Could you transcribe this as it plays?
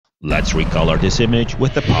Let's recolor this image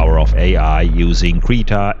with the power of AI using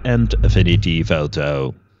Krita and Affinity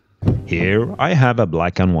Photo. Here I have a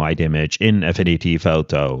black and white image in Affinity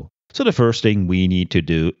Photo. So the first thing we need to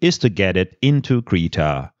do is to get it into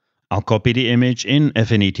Krita. I'll copy the image in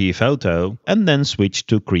Affinity Photo and then switch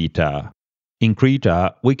to Krita. In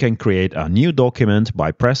Krita, we can create a new document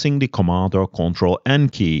by pressing the Command or Ctrl N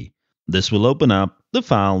key. This will open up the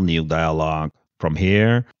File New dialog. From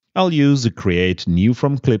here, I'll use the Create New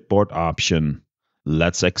from Clipboard option.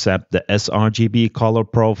 Let's accept the sRGB color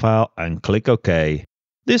profile and click OK.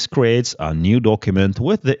 This creates a new document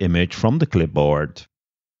with the image from the clipboard.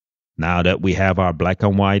 Now that we have our black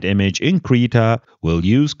and white image in Krita, we'll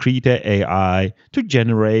use Krita AI to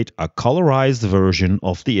generate a colorized version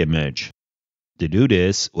of the image. To do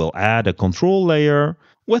this, we'll add a control layer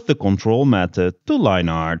with the control method to line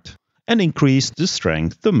art and increase the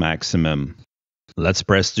strength to maximum. Let's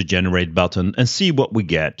press the Generate button and see what we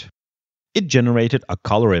get. It generated a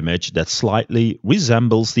color image that slightly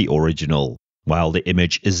resembles the original. While the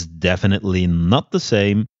image is definitely not the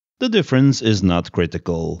same, the difference is not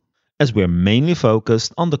critical, as we're mainly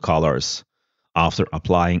focused on the colors. After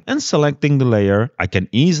applying and selecting the layer, I can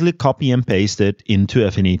easily copy and paste it into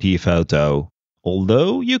Affinity Photo.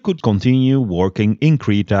 Although you could continue working in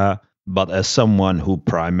Krita, but as someone who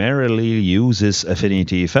primarily uses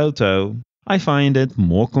Affinity Photo, I find it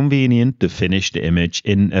more convenient to finish the image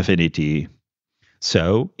in Affinity.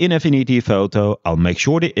 So, in Affinity Photo, I'll make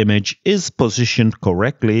sure the image is positioned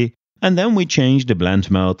correctly, and then we change the blend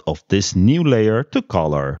mode of this new layer to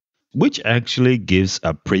color, which actually gives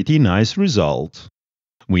a pretty nice result.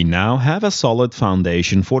 We now have a solid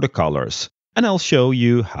foundation for the colors, and I'll show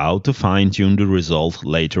you how to fine-tune the result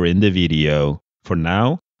later in the video. For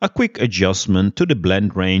now, a quick adjustment to the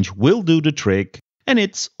blend range will do the trick, and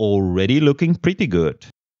it's already looking pretty good.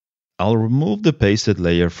 I'll remove the pasted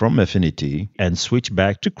layer from Affinity and switch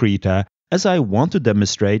back to Krita, as I want to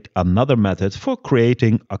demonstrate another method for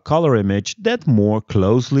creating a color image that more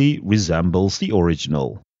closely resembles the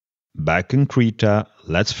original. Back in Krita,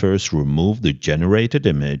 let's first remove the generated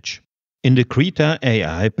image. In the Krita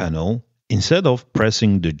AI panel, instead of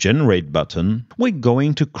pressing the Generate button, we're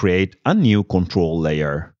going to create a new control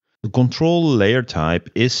layer. The control layer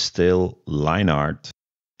type is still line art,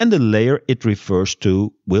 and the layer it refers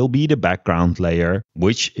to will be the background layer,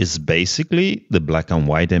 which is basically the black and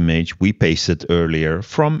white image we pasted earlier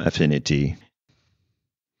from Affinity.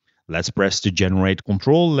 Let's press the Generate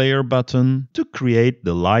Control Layer button to create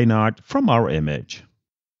the line art from our image.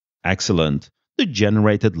 Excellent! The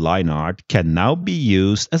generated line art can now be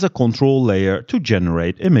used as a control layer to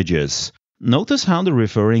generate images. Notice how the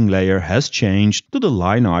referring layer has changed to the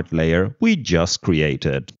line art layer we just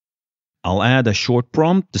created. I'll add a short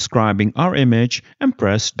prompt describing our image and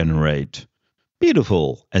press Generate.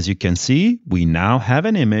 Beautiful! As you can see, we now have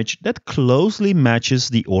an image that closely matches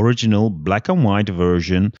the original black and white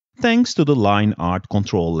version thanks to the line art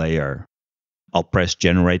control layer. I'll press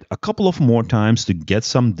Generate a couple of more times to get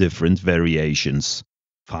some different variations.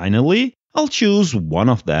 Finally, I'll choose one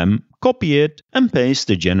of them, copy it, and paste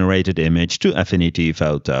the generated image to Affinity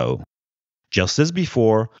Photo. Just as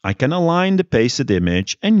before, I can align the pasted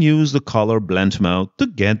image and use the color blend mode to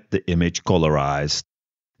get the image colorized.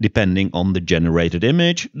 Depending on the generated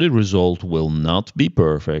image, the result will not be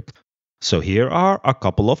perfect. So here are a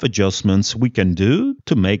couple of adjustments we can do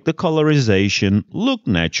to make the colorization look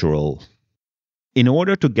natural. In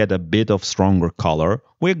order to get a bit of stronger color,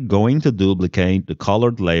 we're going to duplicate the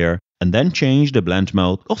colored layer and then change the blend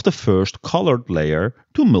mode of the first colored layer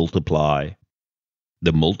to multiply.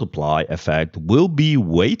 The multiply effect will be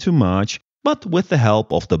way too much, but with the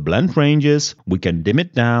help of the blend ranges, we can dim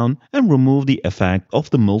it down and remove the effect of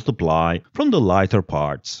the multiply from the lighter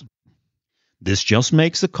parts. This just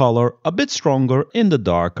makes the color a bit stronger in the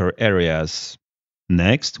darker areas.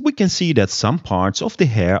 Next, we can see that some parts of the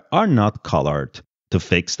hair are not colored. To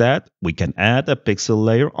fix that, we can add a pixel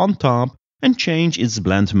layer on top and change its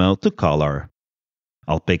blend mode to color.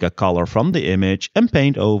 I'll pick a color from the image and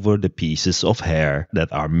paint over the pieces of hair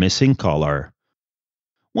that are missing color.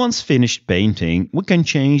 Once finished painting, we can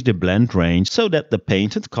change the blend range so that the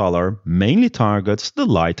painted color mainly targets the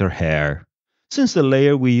lighter hair. Since the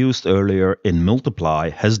layer we used earlier in Multiply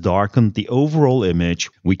has darkened the overall image,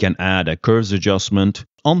 we can add a curves adjustment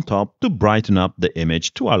on top to brighten up the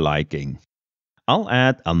image to our liking. I'll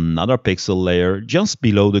add another pixel layer just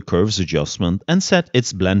below the curves adjustment and set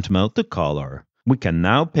its blend mode to color. We can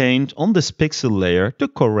now paint on this pixel layer to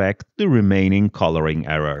correct the remaining coloring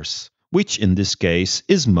errors, which in this case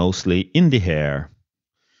is mostly in the hair.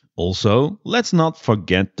 Also, let's not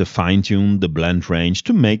forget to fine-tune the blend range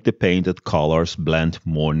to make the painted colors blend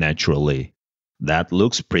more naturally. That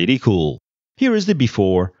looks pretty cool. Here is the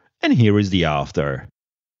before and here is the after.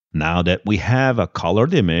 Now that we have a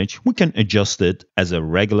colored image, we can adjust it as a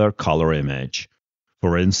regular color image.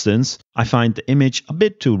 For instance, I find the image a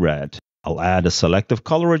bit too red. I'll add a selective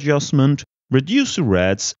color adjustment, reduce the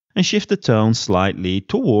reds, and shift the tone slightly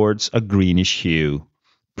towards a greenish hue.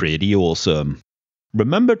 Pretty awesome.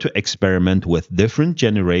 Remember to experiment with different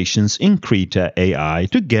generations in Krita AI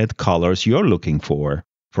to get colors you're looking for.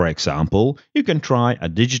 For example, you can try a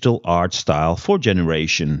digital art style for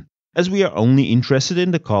generation. As we are only interested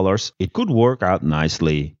in the colors, it could work out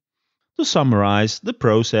nicely. To summarize, the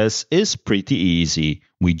process is pretty easy.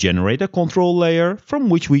 We generate a control layer from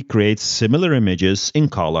which we create similar images in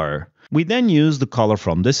color. We then use the color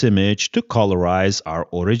from this image to colorize our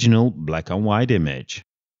original black and white image.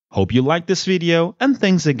 Hope you liked this video and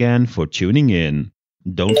thanks again for tuning in.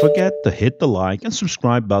 Don't forget to hit the like and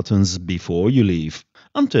subscribe buttons before you leave.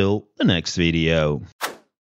 Until the next video.